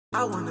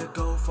I wanna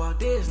go far,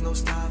 there's no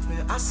stopping.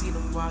 I see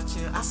them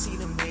watching, I see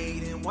them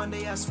hating. One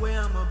day I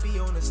swear I'ma be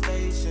on the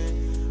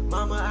station.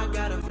 Mama, I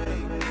gotta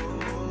make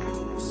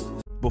moves.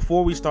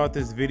 Before we start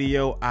this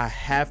video, I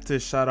have to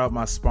shout out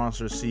my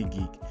sponsor,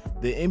 SeatGeek.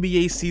 The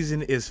NBA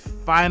season is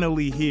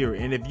finally here,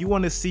 and if you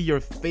want to see your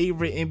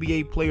favorite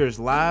NBA players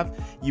live,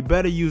 you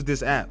better use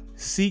this app.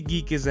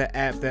 SeatGeek is an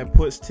app that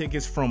puts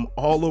tickets from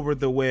all over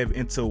the web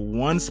into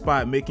one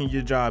spot, making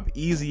your job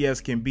easy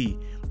as can be.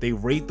 They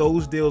rate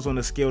those deals on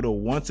a scale of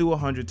 1 to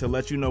 100 to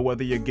let you know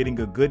whether you're getting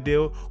a good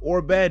deal or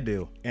a bad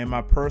deal. And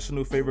my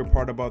personal favorite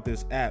part about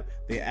this app,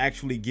 they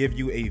actually give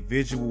you a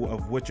visual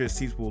of what your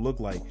seats will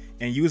look like.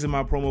 And using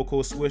my promo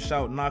code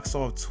Swishout knocks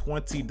off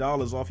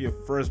 $20 off your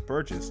first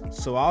purchase.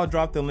 So I'll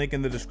drop the link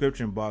in the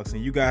description box,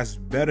 and you guys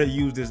better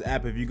use this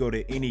app if you go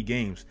to any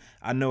games.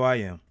 I know I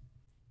am.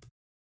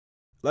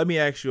 Let me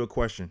ask you a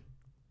question.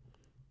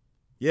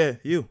 Yeah,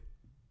 you.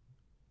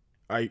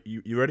 Are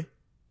you ready?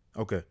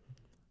 Okay.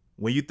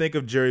 When you think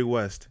of Jerry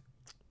West,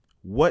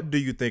 what do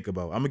you think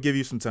about? I'm going to give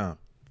you some time.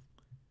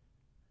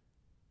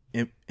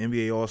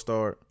 NBA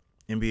All-Star,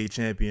 NBA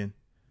champion,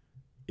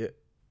 yeah,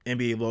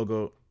 NBA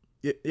logo.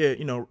 Yeah,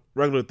 you know,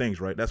 regular things,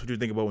 right? That's what you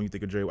think about when you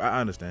think of Jerry.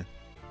 I understand.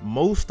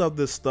 Most of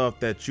the stuff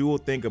that you will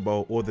think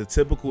about, or the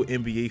typical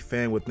NBA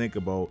fan would think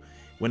about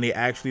when they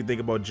actually think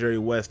about Jerry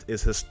West,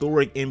 is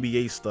historic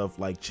NBA stuff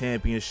like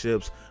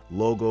championships,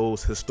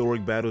 logos,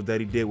 historic battles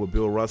that he did with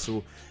Bill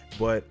Russell.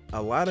 But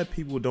a lot of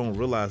people don't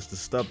realize the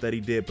stuff that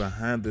he did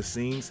behind the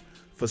scenes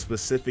for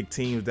specific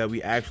teams that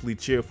we actually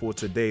cheer for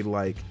today,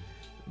 like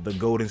the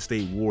Golden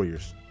State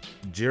Warriors.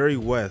 Jerry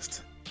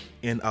West,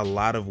 in a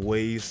lot of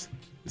ways,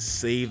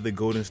 saved the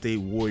Golden State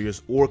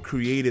Warriors, or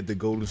created the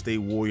Golden State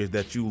Warriors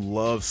that you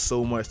love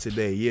so much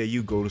today. Yeah,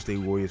 you Golden State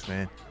Warriors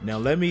fan. Now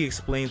let me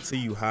explain to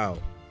you how.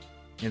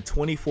 In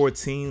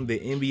 2014, the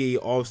NBA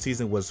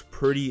offseason was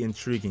pretty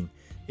intriguing.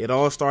 It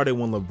all started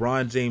when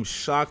LeBron James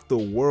shocked the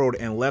world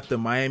and left the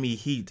Miami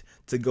Heat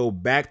to go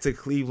back to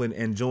Cleveland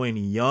and join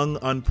young,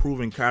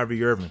 unproven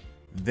Kyrie Irving.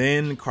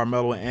 Then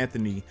Carmelo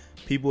Anthony,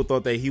 people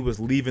thought that he was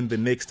leaving the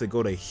Knicks to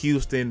go to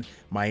Houston,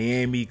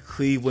 Miami,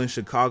 Cleveland,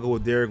 Chicago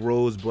with Derrick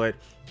Rose, but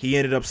he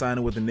ended up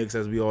signing with the Knicks,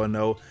 as we all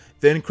know.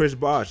 Then Chris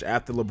Bosh,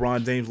 after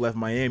LeBron James left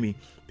Miami,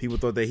 people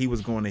thought that he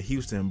was going to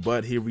Houston,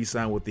 but he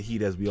re-signed with the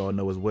Heat, as we all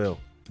know as well.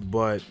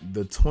 But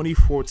the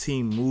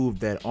 2014 move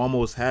that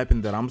almost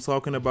happened that I'm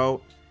talking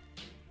about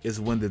is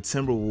when the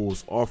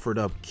Timberwolves offered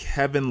up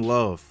Kevin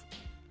Love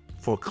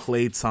for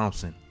Klay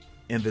Thompson.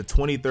 In the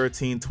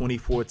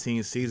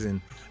 2013-2014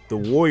 season, the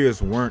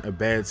Warriors weren't a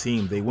bad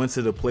team. They went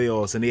to the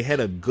playoffs, and they had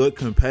a good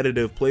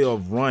competitive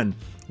playoff run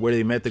where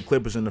they met the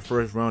Clippers in the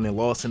first round and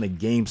lost in a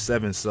Game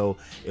 7, so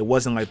it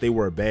wasn't like they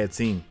were a bad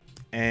team.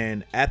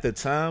 And at the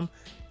time,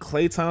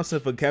 Klay Thompson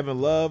for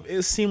Kevin Love,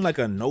 it seemed like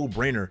a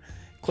no-brainer.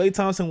 Klay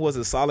Thompson was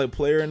a solid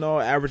player and all,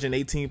 averaging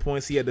 18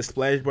 points. He had the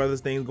Splash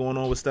Brothers thing going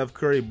on with Steph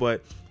Curry,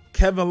 but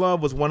Kevin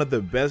Love was one of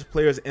the best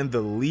players in the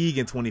league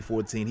in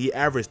 2014. He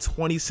averaged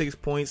 26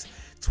 points,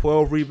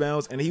 12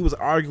 rebounds, and he was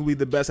arguably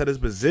the best at his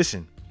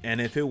position.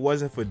 And if it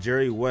wasn't for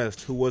Jerry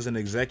West, who was an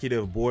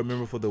executive board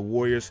member for the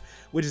Warriors,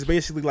 which is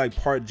basically like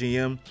part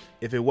GM,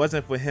 if it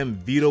wasn't for him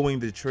vetoing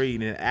the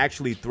trade and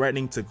actually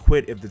threatening to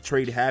quit if the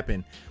trade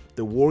happened,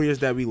 the Warriors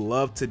that we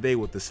love today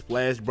with the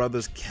Splash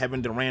Brothers,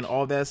 Kevin Durant,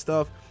 all that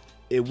stuff,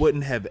 it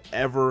wouldn't have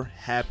ever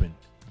happened.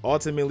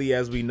 Ultimately,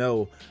 as we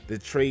know, the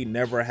trade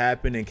never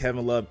happened and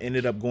Kevin Love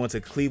ended up going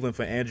to Cleveland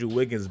for Andrew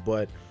Wiggins.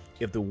 But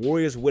if the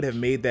Warriors would have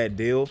made that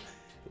deal,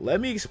 let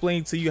me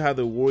explain to you how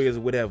the Warriors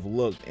would have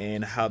looked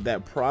and how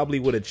that probably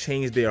would have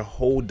changed their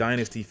whole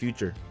dynasty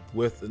future.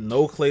 With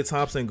no Klay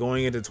Thompson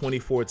going into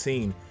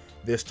 2014,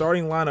 their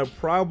starting lineup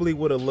probably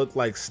would have looked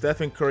like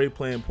Stephen Curry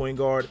playing point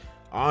guard,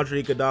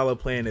 Andre Iguodala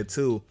playing the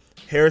 2,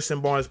 Harrison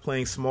Barnes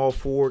playing small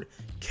forward,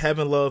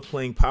 Kevin Love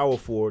playing power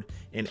forward,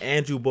 and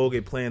Andrew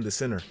Bogut playing the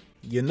center.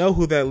 You know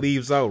who that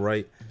leaves out,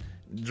 right?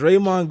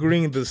 Draymond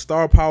Green, the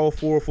star power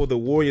forward for the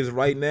Warriors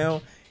right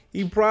now,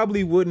 he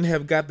probably wouldn't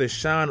have got the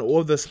shine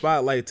or the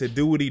spotlight to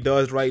do what he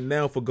does right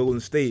now for Golden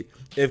State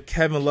if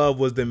Kevin Love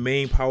was the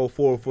main power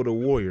forward for the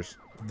Warriors.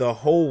 The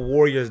whole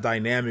Warriors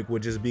dynamic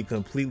would just be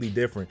completely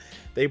different.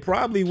 They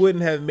probably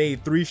wouldn't have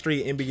made 3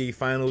 straight NBA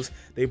finals.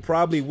 They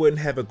probably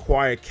wouldn't have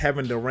acquired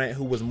Kevin Durant,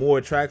 who was more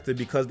attractive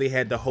because they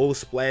had the whole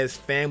Splash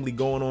family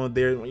going on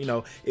there. You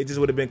know, it just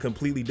would have been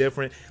completely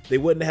different. They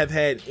wouldn't have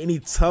had any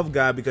tough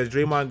guy because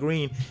Draymond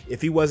Green, if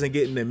he wasn't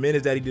getting the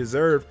minutes that he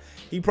deserved,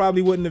 he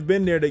probably wouldn't have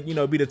been there to, you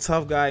know, be the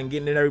tough guy and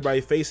getting in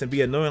everybody's face and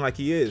be annoying like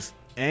he is.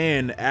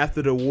 And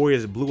after the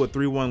Warriors blew a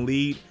 3-1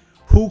 lead,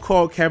 who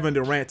called Kevin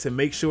Durant to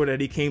make sure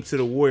that he came to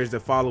the Warriors the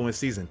following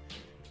season?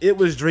 It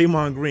was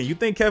Draymond Green. You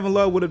think Kevin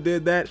Love would have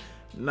did that?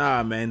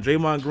 Nah, man.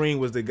 Draymond Green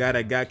was the guy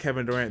that got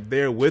Kevin Durant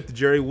there with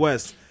Jerry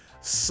West.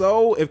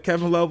 So if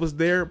Kevin Love was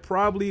there,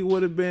 probably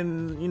would have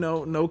been, you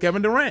know, no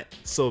Kevin Durant.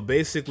 So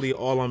basically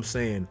all I'm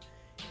saying,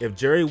 if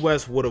Jerry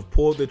West would have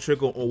pulled the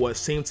trigger on what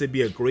seemed to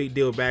be a great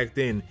deal back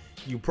then,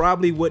 you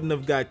probably wouldn't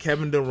have got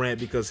Kevin Durant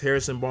because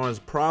Harrison Barnes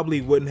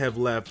probably wouldn't have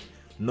left.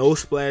 no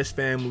splash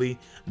family,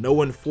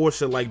 no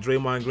enforcer like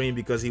Draymond Green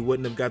because he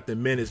wouldn't have got the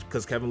minutes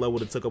because Kevin Love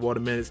would have took up all the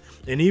minutes.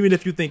 And even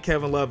if you think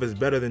Kevin Love is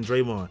better than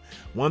Draymond,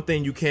 one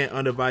thing you can't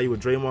undervalue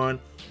with Draymond,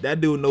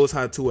 that dude knows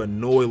how to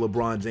annoy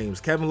LeBron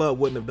James. Kevin Love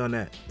wouldn't have done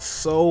that.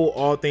 So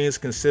all things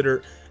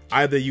considered,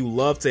 either you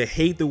love to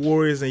hate the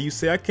Warriors and you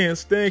say, I can't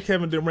stand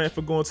Kevin Durant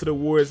for going to the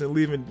Warriors and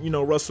leaving,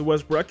 Russell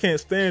Westbrook. I can't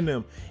stand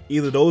them.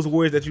 Either those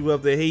Warriors that you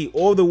love to hate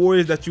or the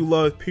Warriors that you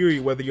love,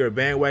 period, whether you're a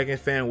bandwagon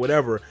fan,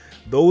 whatever.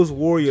 Those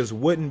Warriors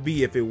wouldn't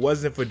be if it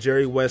wasn't for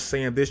Jerry West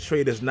saying this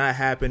trade is not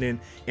happening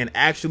and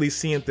actually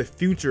seeing the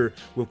future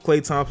with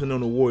Klay Thompson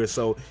on the Warriors.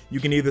 So you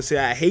can either say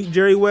I hate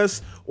Jerry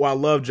West or I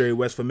love Jerry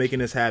West for making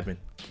this happen.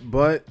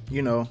 But,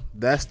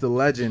 that's the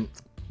legend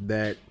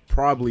that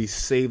probably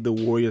saved the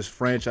Warriors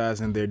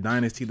franchise and their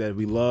dynasty that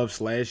we love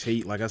 /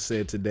 hate, like I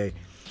said today.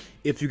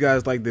 If you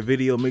guys like the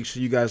video, make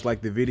sure you guys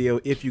like the video.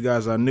 If you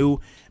guys are new,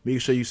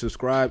 make sure you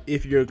subscribe.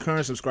 If you're a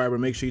current subscriber,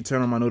 make sure you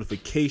turn on my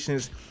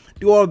notifications.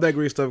 Do all of that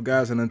great stuff,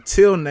 guys. And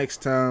until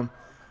next time,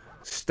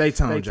 stay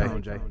tuned, Jay.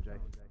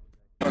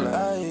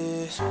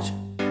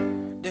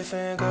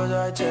 Different girls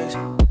I text.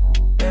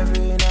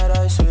 Every night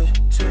I switch.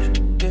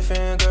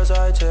 Different girls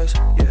I text.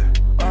 Yeah.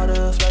 All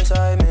the flights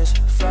I miss.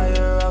 Fly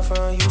her out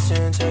from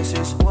Houston,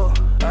 Texas. Whoa.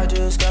 I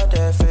just got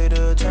that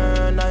fader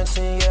turn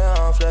 19. Yeah,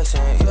 I'm flexing.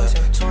 Yeah.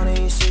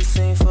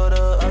 2016 for